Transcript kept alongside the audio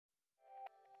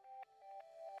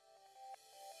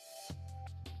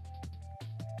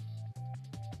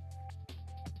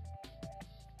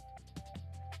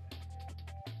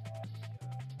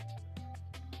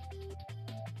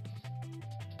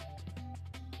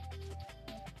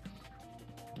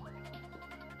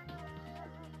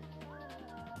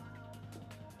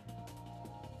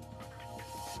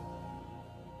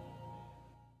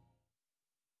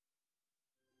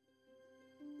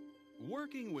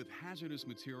Working with hazardous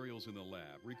materials in the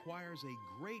lab requires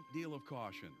a great deal of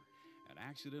caution. An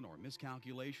accident or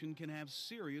miscalculation can have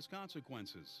serious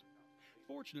consequences.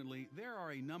 Fortunately, there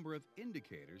are a number of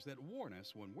indicators that warn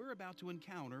us when we're about to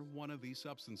encounter one of these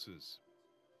substances.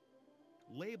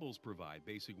 Labels provide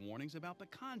basic warnings about the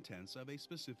contents of a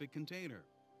specific container.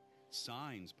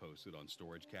 Signs posted on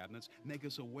storage cabinets make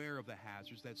us aware of the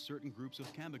hazards that certain groups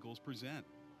of chemicals present.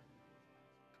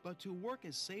 But to work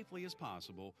as safely as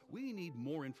possible, we need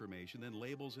more information than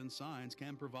labels and signs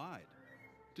can provide.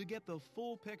 To get the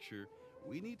full picture,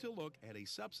 we need to look at a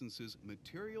substance's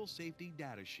Material Safety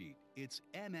Data Sheet. It's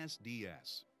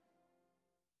MSDS.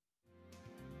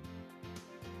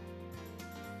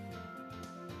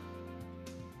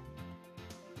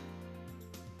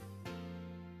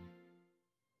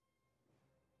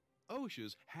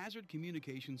 OSHA's Hazard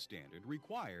Communication Standard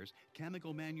requires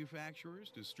chemical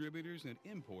manufacturers, distributors, and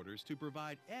importers to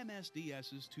provide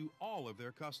MSDSs to all of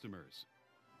their customers.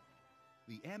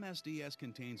 The MSDS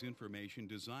contains information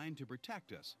designed to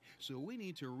protect us, so we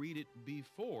need to read it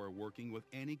before working with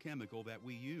any chemical that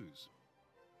we use.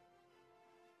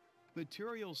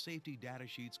 Material safety data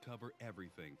sheets cover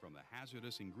everything from the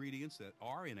hazardous ingredients that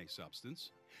are in a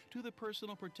substance to the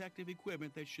personal protective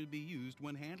equipment that should be used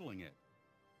when handling it.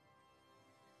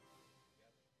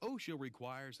 OSHA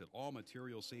requires that all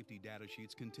material safety data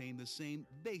sheets contain the same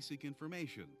basic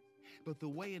information, but the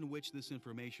way in which this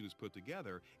information is put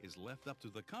together is left up to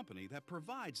the company that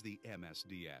provides the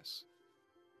MSDS.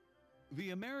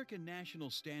 The American National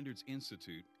Standards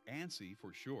Institute, ANSI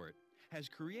for short, has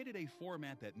created a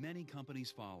format that many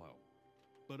companies follow.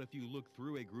 But if you look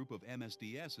through a group of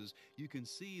MSDSs, you can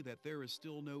see that there is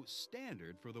still no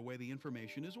standard for the way the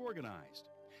information is organized.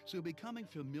 So becoming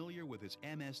familiar with its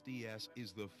MSDS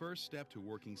is the first step to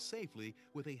working safely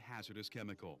with a hazardous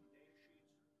chemical.